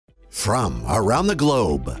From around the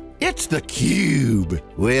globe, it's theCUBE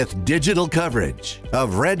with digital coverage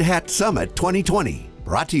of Red Hat Summit 2020.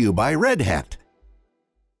 Brought to you by Red Hat.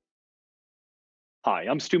 Hi,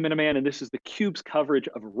 I'm Stu Miniman, and this is theCUBE's coverage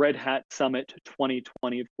of Red Hat Summit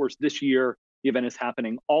 2020. Of course, this year, the event is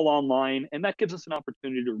happening all online, and that gives us an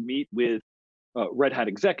opportunity to meet with Red Hat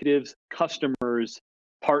executives, customers,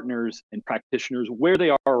 partners, and practitioners where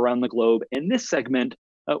they are around the globe. In this segment,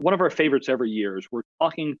 one of our favorites every year is we're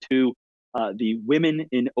talking to the women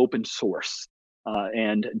in open source.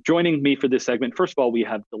 And joining me for this segment, first of all, we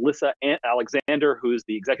have DeLisa Alexander, who is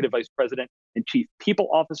the Executive Vice President and Chief People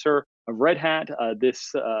Officer of Red Hat.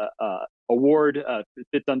 This award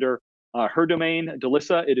fits under her domain.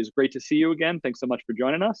 DeLisa, it is great to see you again. Thanks so much for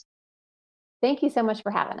joining us. Thank you so much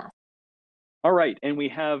for having us. All right, and we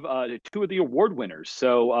have two of the award winners.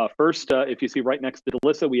 So first, if you see right next to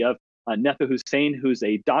DeLisa, we have Netha Hussain, who's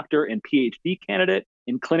a doctor and Ph.D. candidate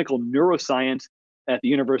in clinical neuroscience at the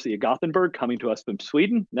University of Gothenburg, coming to us from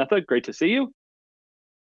Sweden. Netha, great to see you.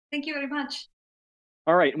 Thank you very much.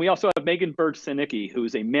 All right, and we also have Megan Byrd-Sanicki,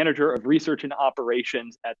 who's a manager of research and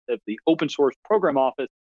operations at the open source program office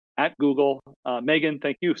at Google. Megan,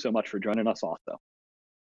 thank you so much for joining us also.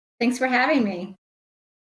 Thanks for having me.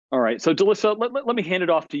 All right, so DeLisa, let me hand it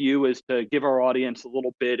off to you as to give our audience a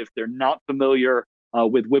little bit, if they're not familiar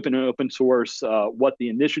with women in open source, what the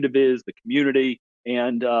initiative is, the community,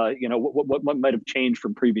 and what might have changed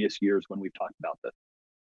from previous years when we've talked about this.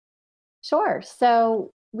 Sure.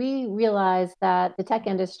 So we realize that the tech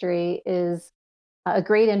industry is a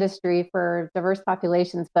great industry for diverse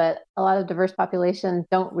populations, but a lot of diverse populations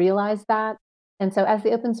don't realize that. And so as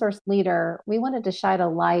the open source leader, we wanted to shine a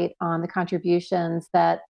light on the contributions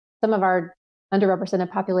that some of our underrepresented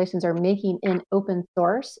populations are making in open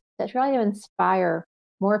source that try to inspire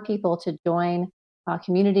more people to join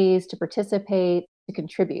communities, to participate, to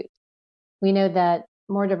contribute. We know that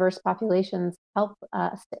more diverse populations help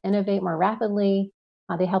us to innovate more rapidly.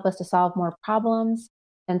 They help us to solve more problems.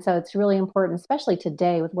 And so it's really important, especially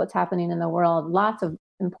today with what's happening in the world, lots of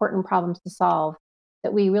important problems to solve,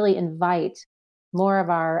 that we really invite more of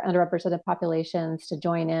our underrepresented populations to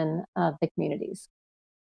join in the communities.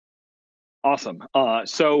 Awesome.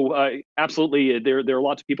 Absolutely, there are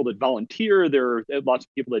lots of people that volunteer. There are lots of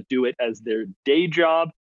people that do it as their day job.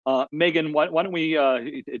 Megan, why don't we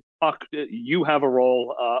talk? You have a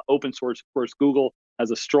role, open source. Of course, Google has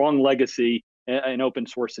a strong legacy in open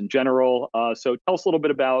source in general. So tell us a little bit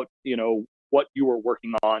about what you are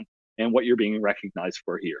working on and what you're being recognized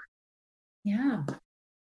for here. Yeah.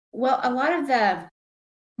 Well, a lot of the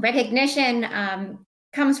recognition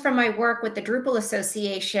comes from my work with the Drupal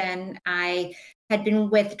Association. I had been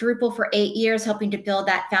with Drupal for 8 years, helping to build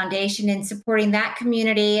that foundation and supporting that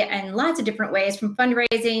community in lots of different ways, from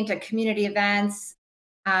fundraising to community events,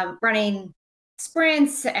 running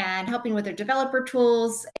sprints and helping with their developer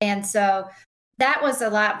tools. And so that was a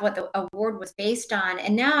lot of what the award was based on.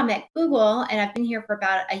 And now I'm at Google, and I've been here for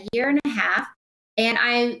about a year and a half, and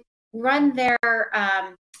I run their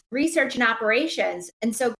research and operations.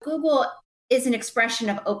 And so Google is an expression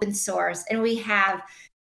of open source, and we have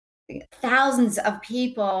thousands of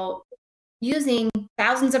people using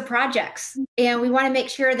thousands of projects, and we want to make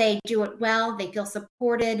sure they do it well, they feel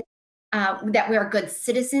supported, that we are good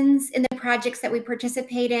citizens in the projects that we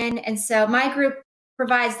participate in. And so my group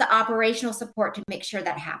provides the operational support to make sure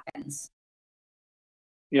that happens.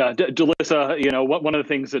 Yeah, DeLisa, one of the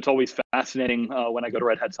things that's always fascinating when I go to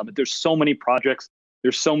Red Hat Summit, there's so many projects,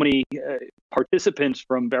 there's so many participants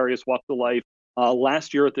from various walks of life.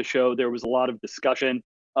 Last year at the show, there was a lot of discussion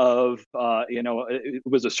of, it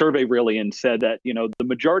was a survey really, and said that, the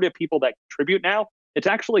majority of people that contribute now, it's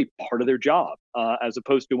actually part of their job, as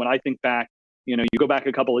opposed to when I think back, you go back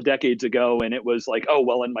a couple of decades ago and it was like, oh,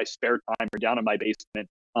 well, in my spare time or down in my basement,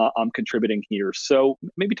 I'm contributing here. So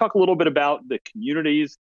maybe talk a little bit about the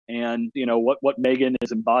communities and what Megan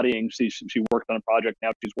is embodying. She worked on a project,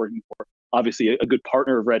 now she's working for obviously a good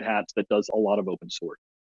partner of Red Hat's that does a lot of open source.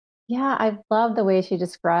 Yeah, I love the way she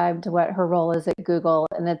described what her role is at Google,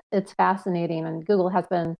 and it's fascinating. And Google has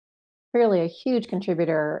been really a huge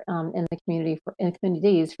contributor in the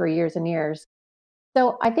communities for years and years.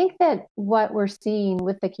 So I think that what we're seeing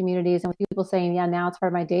with the communities and with people saying, yeah, now it's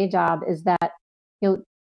part of my day job, is that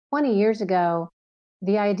 20 years ago,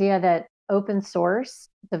 the idea that open source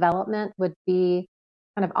development would be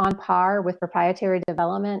kind of on par with proprietary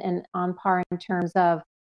development and on par in terms of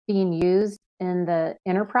being used in the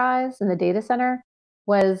enterprise, in the data center,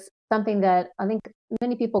 was something that I think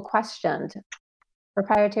many people questioned.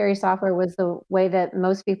 Proprietary software was the way that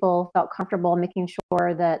most people felt comfortable making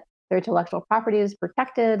sure that their intellectual property is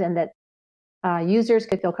protected and that users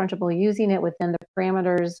could feel comfortable using it within the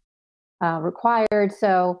parameters required.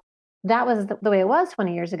 So that was the way it was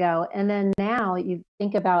 20 years ago. And then now you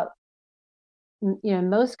think about,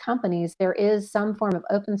 most companies, there is some form of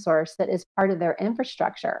open source that is part of their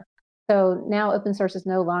infrastructure. So now open source is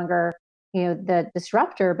no longer, the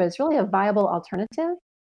disruptor, but it's really a viable alternative.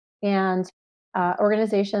 And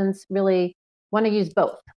organizations really want to use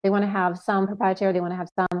both. They want to have some proprietary, they want to have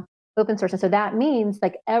some open source. And so that means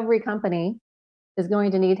like every company is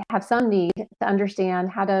going to have some need to understand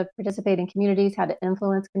how to participate in communities, how to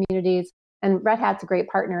influence communities. And Red Hat's a great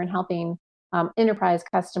partner in helping enterprise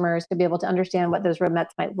customers to be able to understand what those roadmaps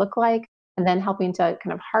might look like, and then helping to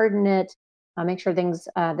kind of harden it, make sure things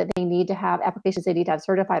that they need to have, applications they need to have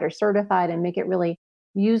certified, and make it really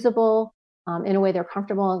usable in a way they're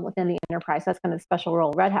comfortable within the enterprise. That's kind of the special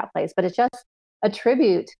role Red Hat plays. But it's just a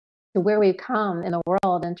tribute to where we've come in the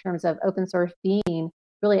world in terms of open source being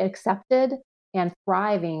really accepted and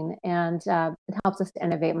thriving, and it helps us to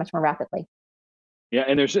innovate much more rapidly. Yeah,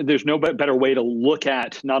 and there's no better way to look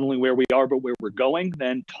at not only where we are, but where we're going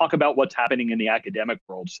than talk about what's happening in the academic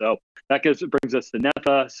world. So that brings us to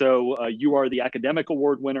Netha. So you are the academic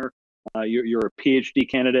award winner. You're a PhD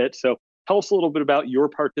candidate. So tell us a little bit about your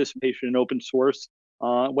participation in open source,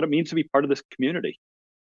 what it means to be part of this community.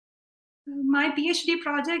 My PhD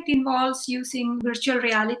project involves using virtual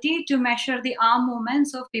reality to measure the arm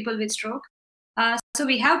movements of people with stroke. So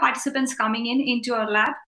we have participants coming into our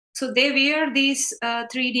lab. So they wear these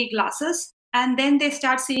 3D glasses, and then they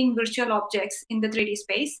start seeing virtual objects in the 3D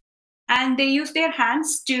space. And they use their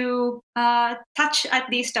hands to touch at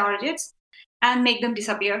these targets and make them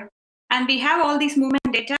disappear. And we have all these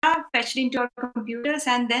movement data fetched into our computers,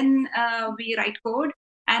 and then we write code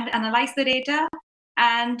and analyze the data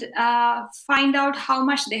and find out how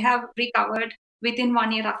much they have recovered within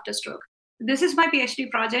 1 year after stroke. This is my PhD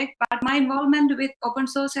project, but my involvement with open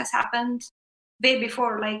source has happened way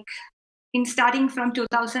before, like starting from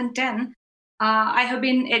 2010. I have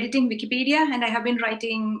been editing Wikipedia, and I have been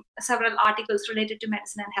writing several articles related to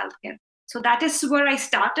medicine and healthcare. So that is where I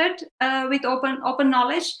started with open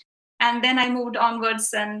knowledge, and then I moved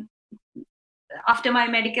onwards. And after my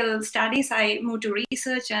medical studies, I moved to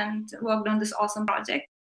research and worked on this awesome project.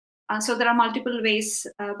 So there are multiple ways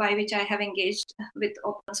by which I have engaged with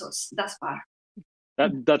open source thus far.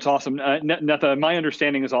 That's awesome. Netha, my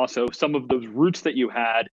understanding is also some of those roots that you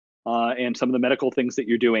had and some of the medical things that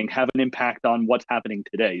you're doing have an impact on what's happening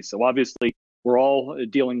today. So obviously, we're all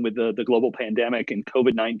dealing with the global pandemic and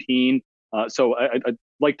COVID-19. So I'd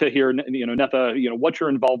like to hear, Netha, what's your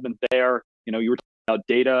involvement there? You were talking about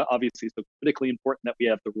data, obviously, so critically important that we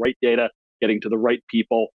have the right data, getting to the right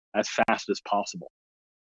people as fast as possible.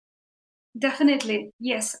 Definitely,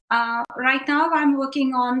 yes. Right now, I'm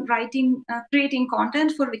working on creating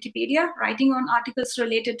content for Wikipedia, writing on articles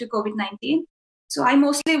related to COVID-19. So I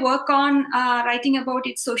mostly work on writing about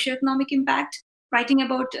its socioeconomic impact, writing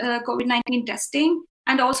about COVID-19 testing,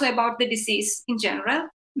 and also about the disease in general,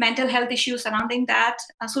 mental health issues surrounding that,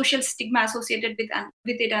 social stigma associated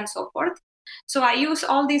with it, and so forth. So I use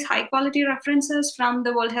all these high-quality references from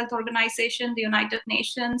the World Health Organization, the United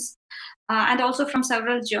Nations, and also from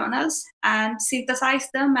several journals, and synthesize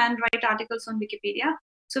them and write articles on Wikipedia.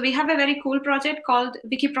 So we have a very cool project called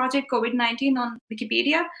Wiki Project COVID-19 on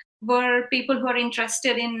Wikipedia, where people who are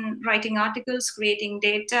interested in writing articles, creating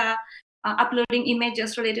data, uploading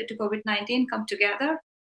images related to COVID-19 come together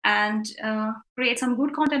and create some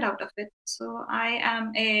good content out of it. So I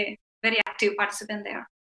am a very active participant there.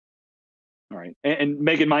 All right. And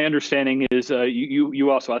Megan, my understanding is you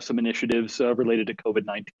also have some initiatives related to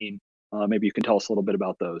COVID-19. Maybe you can tell us a little bit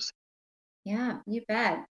about those. Yeah, you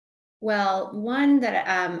bet. Well, one that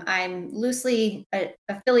I'm loosely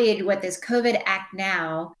affiliated with is COVID Act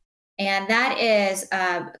Now, and that is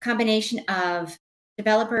a combination of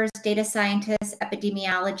developers, data scientists,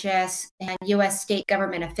 epidemiologists, and U.S. state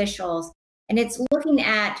government officials. And it's looking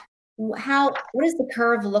at what does the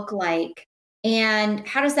curve look like, and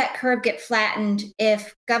how does that curve get flattened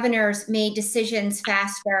if governors made decisions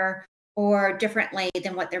faster or differently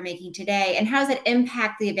than what they're making today? And how does it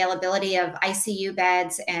impact the availability of ICU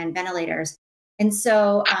beds and ventilators? And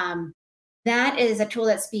so that is a tool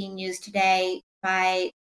that's being used today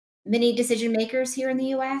by many decision makers here in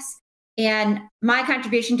the US. And my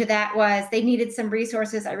contribution to that was they needed some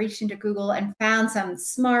resources. I reached into Google and found some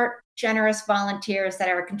smart, generous volunteers that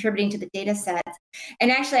are contributing to the data sets.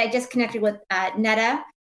 And actually, I just connected with Netha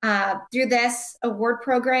through this award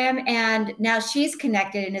program, and now she's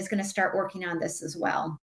connected and is going to start working on this as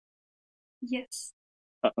well. Yes.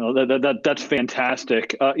 That's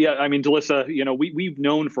fantastic. Yeah, I mean, DeLisa, we've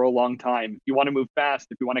known for a long time. If you want to move fast,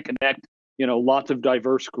 if you want to connect, lots of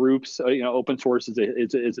diverse groups. Open source is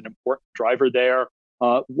an important driver there.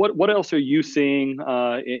 What else are you seeing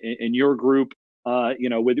in your group?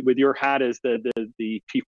 With your hat as the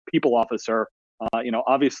chief people officer,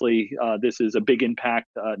 obviously this is a big impact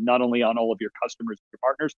not only on all of your customers and your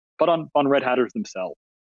partners, but on Red Hatters themselves.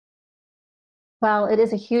 Well, it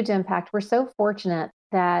is a huge impact. We're so fortunate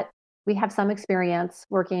that we have some experience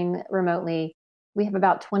working remotely. We have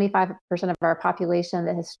about 25% of our population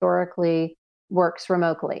that historically works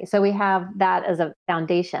remotely. So we have that as a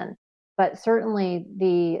foundation. But certainly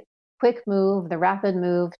the quick move, the rapid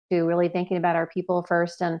move to really thinking about our people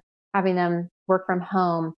first and having them work from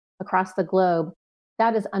home across the globe,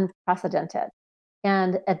 that is unprecedented.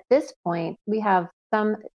 And at this point, we have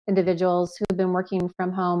some individuals who have been working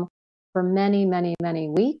from home for many, many, many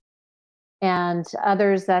weeks, and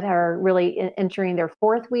others that are really entering their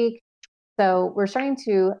fourth week. So we're starting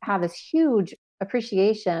to have this huge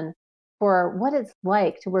appreciation for what it's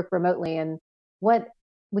like to work remotely and what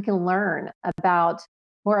we can learn about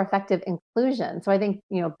more effective inclusion. So I think,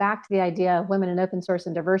 back to the idea of women in open source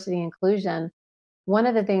and diversity and inclusion, one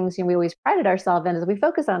of the things we always prided ourselves in is we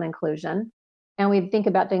focus on inclusion. And we think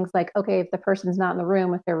about things like, okay, if the person's not in the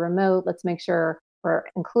room, if they're remote, let's make sure we're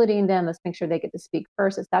including them. Let's make sure they get to speak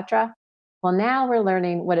first, et cetera. Well, now we're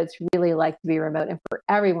learning what it's really like to be remote and for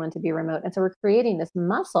everyone to be remote. And so we're creating this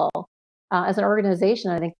muscle as an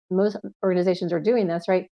organization. I think most organizations are doing this,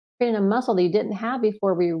 right? Creating a muscle that you didn't have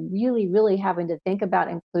before, where you're really, really having to think about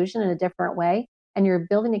inclusion in a different way. And you're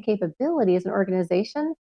building a capability as an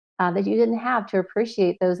organization that you didn't have to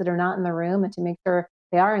appreciate those that are not in the room and to make sure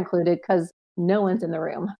they are included, because no one's in the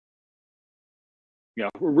room. Yeah,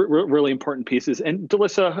 really important pieces. And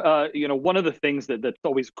DeLisa, one of the things that's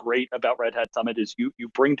always great about Red Hat Summit is you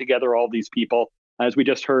bring together all these people. As we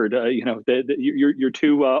just heard, your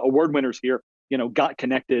two award winners here, got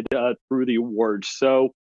connected through the awards.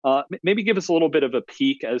 So maybe give us a little bit of a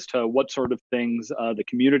peek as to what sort of things the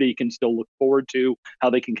community can still look forward to,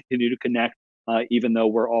 how they can continue to connect, even though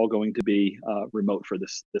we're all going to be remote for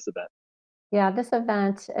this event. Yeah, this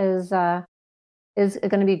event is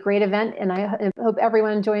going to be a great event, and I hope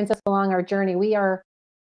everyone joins us along our journey. We are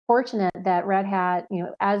fortunate that Red Hat,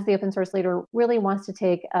 as the open source leader, really wants to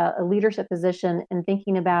take a leadership position in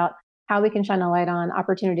thinking about how we can shine a light on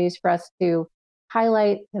opportunities for us to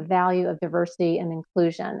highlight the value of diversity and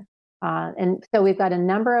inclusion. And so we've got a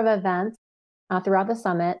number of events throughout the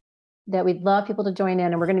summit that we'd love people to join in.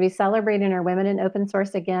 And we're going to be celebrating our Women in Open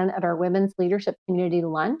Source again at our Women's Leadership Community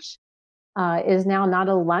Lunch. It is now not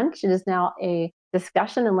a lunch, it is now a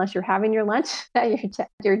discussion, unless you're having your lunch at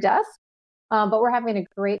your desk. But we're having a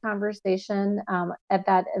great conversation at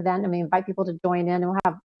that event, and we invite people to join in, and we'll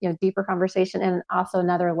have deeper conversation and also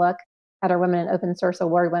another look at our Women in Open Source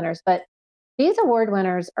award winners. But these award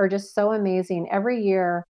winners are just so amazing. Every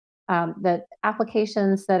year, the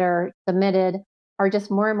applications that are submitted are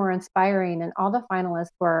just more and more inspiring, and all the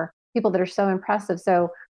finalists were people that are so impressive. So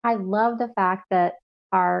I love the fact that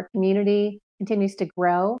our community continues to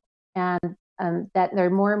grow, and that there are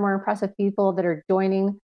more and more impressive people that are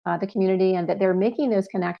joining the community, and that they're making those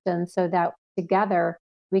connections so that together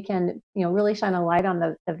we can really shine a light on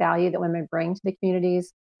the value that women bring to the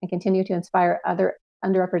communities and continue to inspire other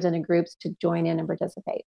underrepresented groups to join in and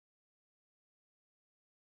participate.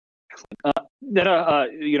 Netha,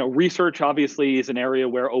 research obviously is an area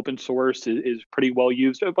where open source is pretty well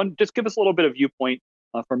used. Just give us a little bit of viewpoint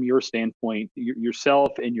from your standpoint,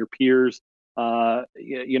 yourself and your peers.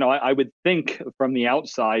 I would think from the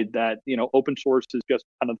outside that open source is just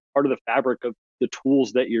kind of part of the fabric of the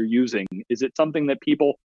tools that you're using. Is it something that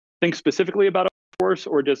people think specifically about open source,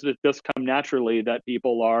 or does it just come naturally that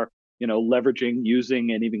people are leveraging,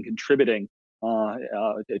 using, and even contributing to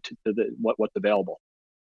what's available?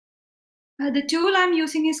 The tool I'm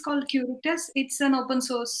using is called Curitas. It's an open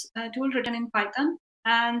source tool written in Python.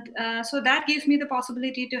 And so that gives me the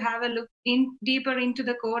possibility to have a look deeper into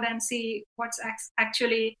the code and see what's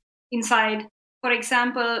actually inside. For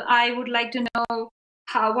example, I would like to know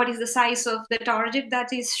what is the size of the target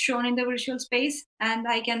that is shown in the virtual space, and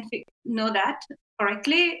I can know that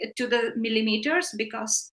correctly to the millimeters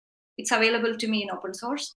because it's available to me in open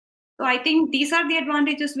source. So I think these are the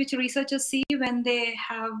advantages which researchers see when they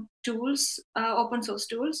have tools, open source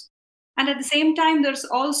tools. And at the same time, there's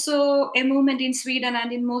also a movement in Sweden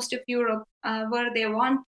and in most of Europe where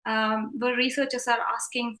researchers are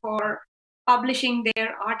asking for publishing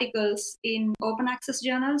their articles in open access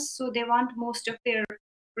journals. So they want most of their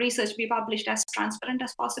research be published as transparent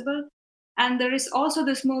as possible. And there is also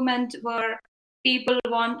this movement where people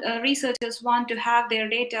want, researchers want to have their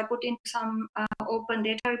data put into some open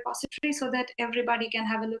data repository so that everybody can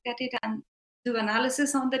have a look at it and do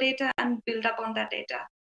analysis on the data and build up on that data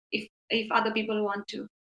if other people want to.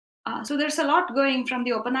 So there's a lot going from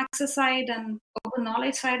the open access side and open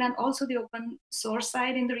knowledge side and also the open source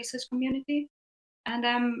side in the research community. And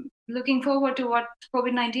I'm looking forward to what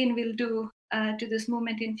COVID-19 will do to this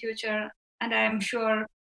movement in future. And I'm sure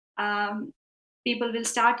people will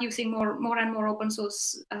start using more and more open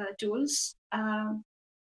source tools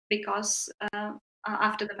because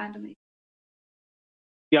after the pandemic.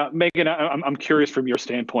 Yeah, Megan, I'm curious from your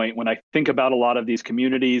standpoint, when I think about a lot of these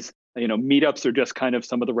communities, meetups are just kind of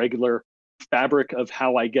some of the regular fabric of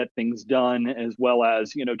how I get things done, as well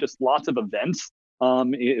as, just lots of events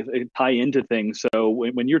tie into things. So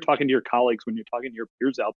when you're talking to your colleagues, when you're talking to your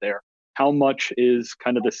peers out there, how much is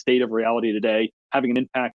kind of the state of reality today having an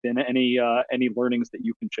impact in any learnings that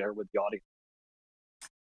you can share with the audience?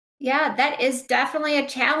 Yeah, that is definitely a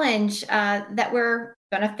challenge that we're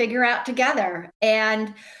going to figure out together.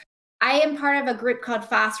 And I am part of a group called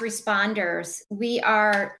Fast Responders. We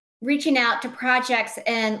are reaching out to projects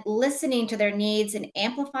and listening to their needs and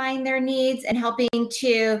amplifying their needs and helping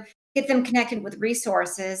to get them connected with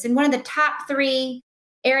resources. And one of the top 3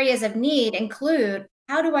 areas of need include,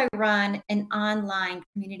 how do I run an online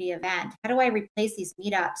community event? How do I replace these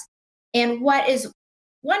meetups? And what is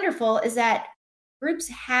wonderful is that groups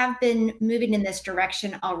have been moving in this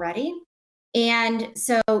direction already. And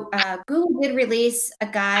so Google did release a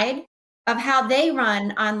guide of how they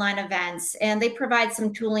run online events, and they provide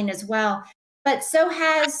some tooling as well. But so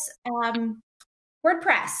has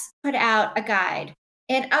WordPress put out a guide,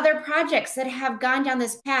 and other projects that have gone down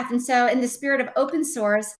this path. And so in the spirit of open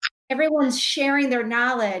source, everyone's sharing their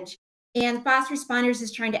knowledge, and Fast Responders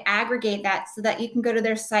is trying to aggregate that so that you can go to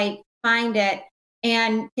their site, find it,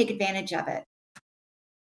 and take advantage of it.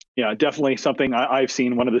 Yeah, definitely something I've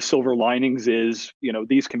seen. One of the silver linings is,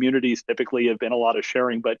 these communities typically have been a lot of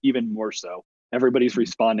sharing, but even more so. Everybody's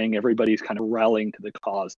responding, everybody's kind of rallying to the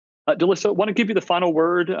cause. DeLisa, I want to give you the final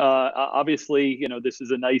word. Obviously, this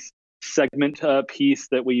is a nice segment piece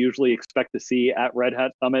that we usually expect to see at Red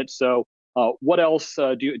Hat Summit. So what else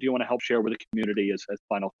do you want to help share with the community as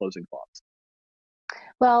final closing thoughts?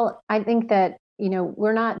 Well, I think that,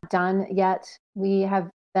 we're not done yet. We have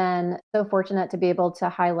been so fortunate to be able to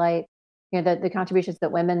highlight, the contributions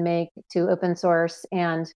that women make to open source,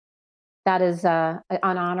 and that is an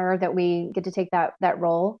honor that we get to take that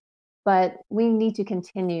role. But we need to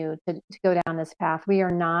continue to go down this path. We're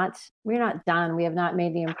not done. We have not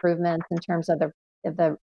made the improvements in terms of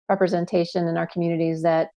the representation in our communities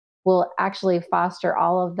that will actually foster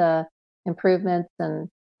all of the improvements and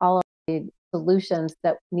all of the solutions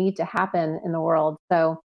that need to happen in the world.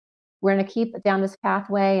 So we're going to keep down this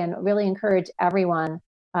pathway and really encourage everyone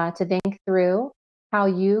to think through how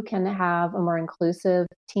you can have a more inclusive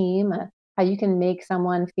team, how you can make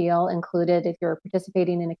someone feel included if you're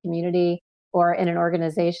participating in a community or in an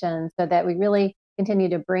organization, so that we really continue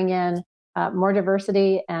to bring in more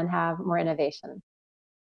diversity and have more innovation.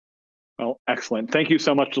 Well, excellent. Thank you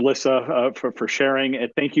so much, DeLisa, for sharing.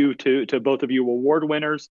 And thank you to both of you award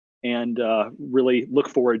winners. And really look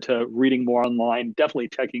forward to reading more online, definitely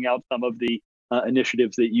checking out some of the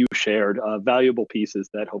initiatives that you shared, valuable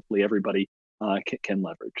pieces that hopefully everybody can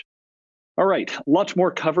leverage. All right, lots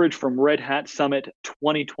more coverage from Red Hat Summit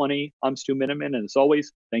 2020. I'm Stu Miniman, and as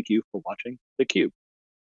always, thank you for watching theCUBE.